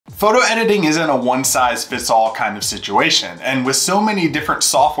Photo editing isn't a one-size-fits-all kind of situation, and with so many different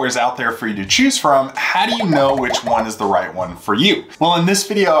softwares out there for you to choose from, how do you know which one is the right one for you? Well, in this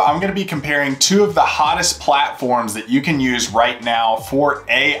video, I'm going to be comparing two of the hottest platforms that you can use right now for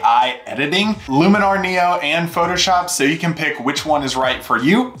AI editing, Luminar Neo and Photoshop, so you can pick which one is right for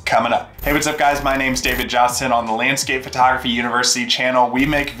you coming up. Hey, what's up guys? My name's David Johnson on the Landscape Photography University channel. We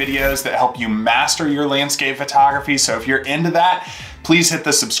make videos that help you master your landscape photography, so if you're into that, please hit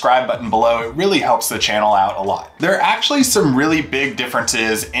the subscribe button below. It really helps the channel out a lot. There are actually some really big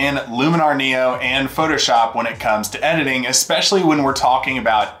differences in Luminar Neo and Photoshop when it comes to editing, especially when we're talking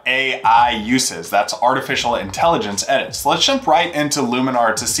about AI uses. That's artificial intelligence edits. Let's jump right into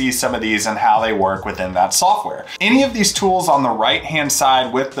Luminar to see some of these and how they work within that software. Any of these tools on the right-hand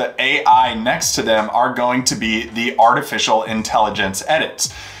side with the AI next to them are going to be the artificial intelligence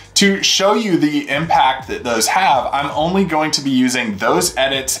edits. To show you the impact that those have, I'm only going to be using those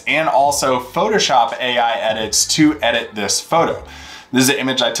edits and also Photoshop AI edits to edit this photo. This is an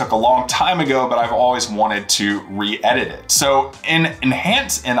image I took a long time ago, but I've always wanted to re-edit it. So in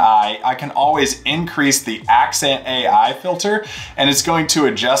Enhance AI, I can always increase the Accent AI filter, and it's going to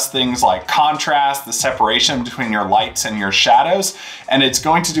adjust things like contrast, the separation between your lights and your shadows, and it's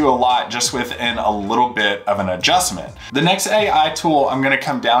going to do a lot just within a little bit of an adjustment. The next AI tool I'm gonna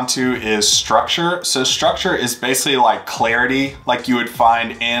come down to is Structure. So Structure is basically like clarity, like you would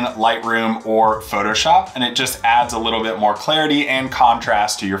find in Lightroom or Photoshop, and it just adds a little bit more clarity and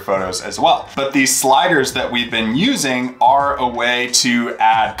contrast to your photos as well. But these sliders that we've been using are a way to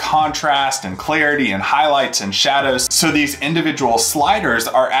add contrast and clarity and highlights and shadows. So these individual sliders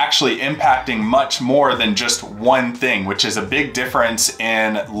are actually impacting much more than just one thing, which is a big difference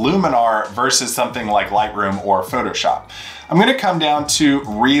in Luminar versus something like Lightroom or Photoshop. I'm gonna come down to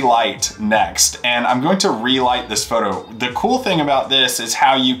relight next, and I'm going to relight this photo. The cool thing about this is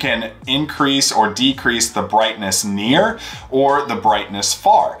how you can increase or decrease the brightness near or the brightness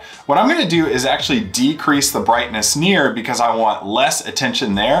far. What I'm gonna do is actually decrease the brightness near because I want less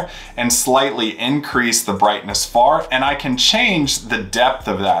attention there and slightly increase the brightness far, and I can change the depth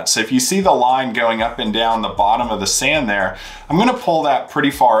of that. So if you see the line going up and down the bottom of the sand there, I'm gonna pull that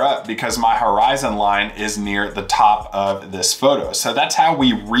pretty far up because my horizon line is near the top of this photo. So that's how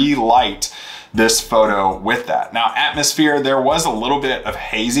we relight this photo with that. Now, atmosphere, there was a little bit of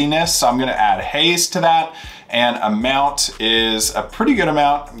haziness, so I'm gonna add haze to that, and amount is a pretty good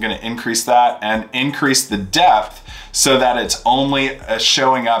amount. I'm gonna increase that and increase the depth so that it's only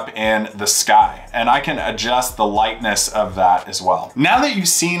showing up in the sky. And I can adjust the lightness of that as well. Now that you've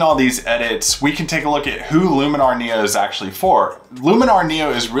seen all these edits, we can take a look at who Luminar Neo is actually for. Luminar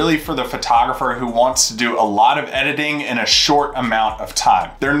Neo is really for the photographer who wants to do a lot of editing in a short amount of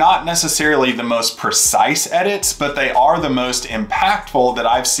time. They're not necessarily the most precise edits, but they are the most impactful that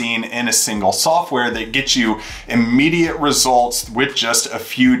I've seen in a single software that gets you immediate results with just a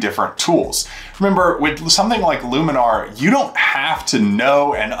few different tools. Remember, with something like Luminar, you don't have to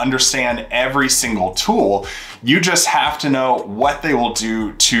know and understand every single tool. You just have to know what they will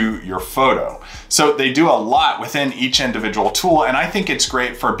do to your photo. So they do a lot within each individual tool, and I think it's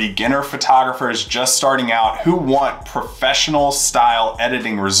great for beginner photographers just starting out who want professional style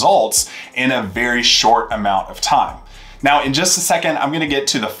editing results in a very short amount of time. Now, in just a second, I'm gonna get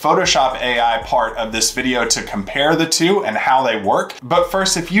to the Photoshop AI part of this video to compare the two and how they work. But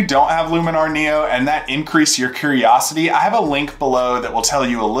first, if you don't have Luminar Neo and that increased your curiosity, I have a link below that will tell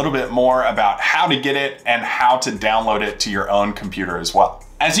you a little bit more about how to get it and how to download it to your own computer as well.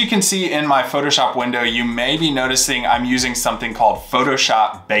 As you can see in my Photoshop window, you may be noticing I'm using something called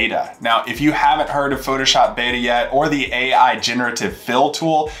Photoshop Beta. Now, if you haven't heard of Photoshop Beta yet or the AI generative fill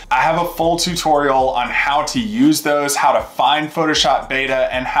tool, I have a full tutorial on how to use those, how to find Photoshop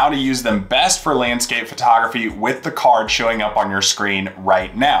Beta, and how to use them best for landscape photography with the card showing up on your screen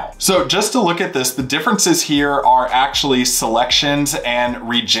right now. So just to look at this, the differences here are actually selections and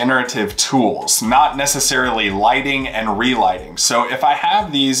regenerative tools, not necessarily lighting and relighting. So if I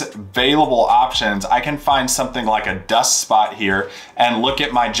have these available options, I can find something like a dust spot here and look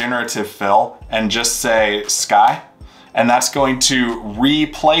at my generative fill and just say sky. And that's going to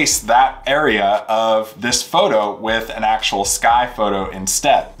replace that area of this photo with an actual sky photo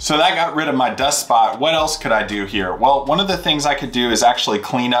instead. So that got rid of my dust spot. What else could I do here? Well, one of the things I could do is actually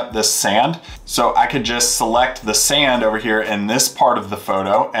clean up this sand. So I could just select the sand over here in this part of the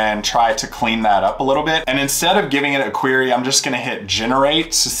photo and try to clean that up a little bit. And instead of giving it a query, I'm just gonna hit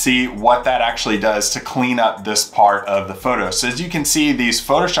generate to see what that actually does to clean up this part of the photo. So as you can see, these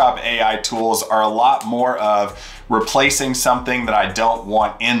Photoshop AI tools are a lot more of replacing something that I don't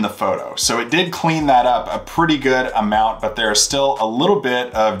want in the photo. So it did clean that up a pretty good amount, but there's still a little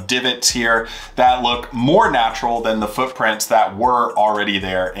bit of divots here that look more natural than the footprints that were already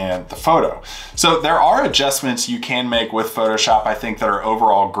there in the photo. So there are adjustments you can make with Photoshop, I think, that are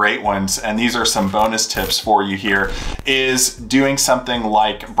overall great ones. And these are some bonus tips for you here, is doing something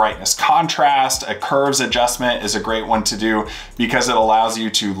like brightness contrast. A curves adjustment is a great one to do because it allows you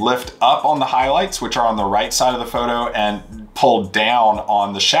to lift up on the highlights, which are on the right side of the photo, and pull down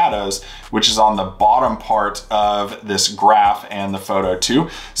on the shadows, which is on the bottom part of this graph and the photo too.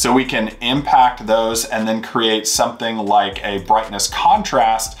 So we can impact those and then create something like a brightness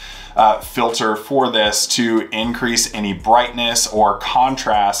contrast filter for this to increase any brightness or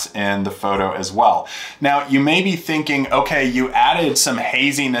contrast in the photo as well. Now, you may be thinking, okay, you added some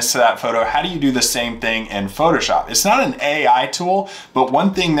haziness to that photo. How do you do the same thing in Photoshop? It's not an AI tool, but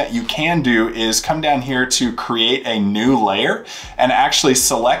one thing that you can do is come down here to create a new layer and actually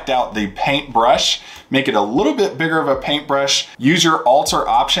select out the paintbrush, make it a little bit bigger of a paintbrush, use your Alt or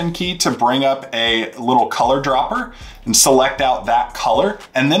Option key to bring up a little color dropper and select out that color.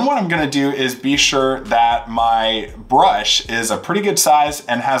 And then what I'm gonna do is be sure that my brush is a pretty good size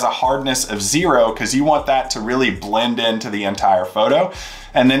and has a hardness of 0, because you want that to really blend into the entire photo.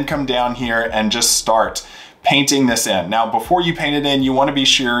 And then come down here and just start painting this in. Now, before you paint it in, you want to be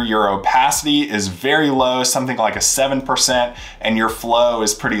sure your opacity is very low, something like a 7%, and your flow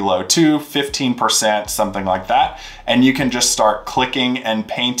is pretty low too, 15%, something like that. And you can just start clicking and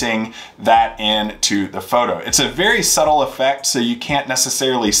painting that into the photo. It's a very subtle effect, so you can't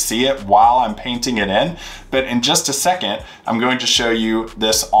necessarily see it while I'm painting it in, but in just a second, I'm going to show you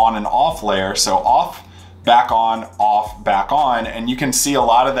this on and off layer. So off, back on, off, back on, and you can see a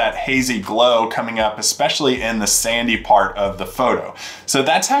lot of that hazy glow coming up, especially in the sandy part of the photo. So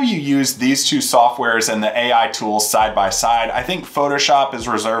that's how you use these two softwares and the AI tools side by side. I think Photoshop is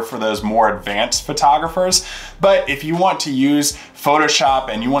reserved for those more advanced photographers, but if you want to use Photoshop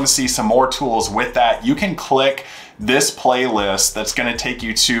and you want to see some more tools with that, you can click this playlist that's going to take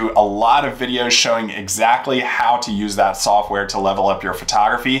you to a lot of videos showing exactly how to use that software to level up your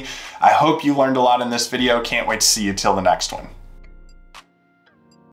photography. I hope you learned a lot in this video. Can't wait to see you till the next one.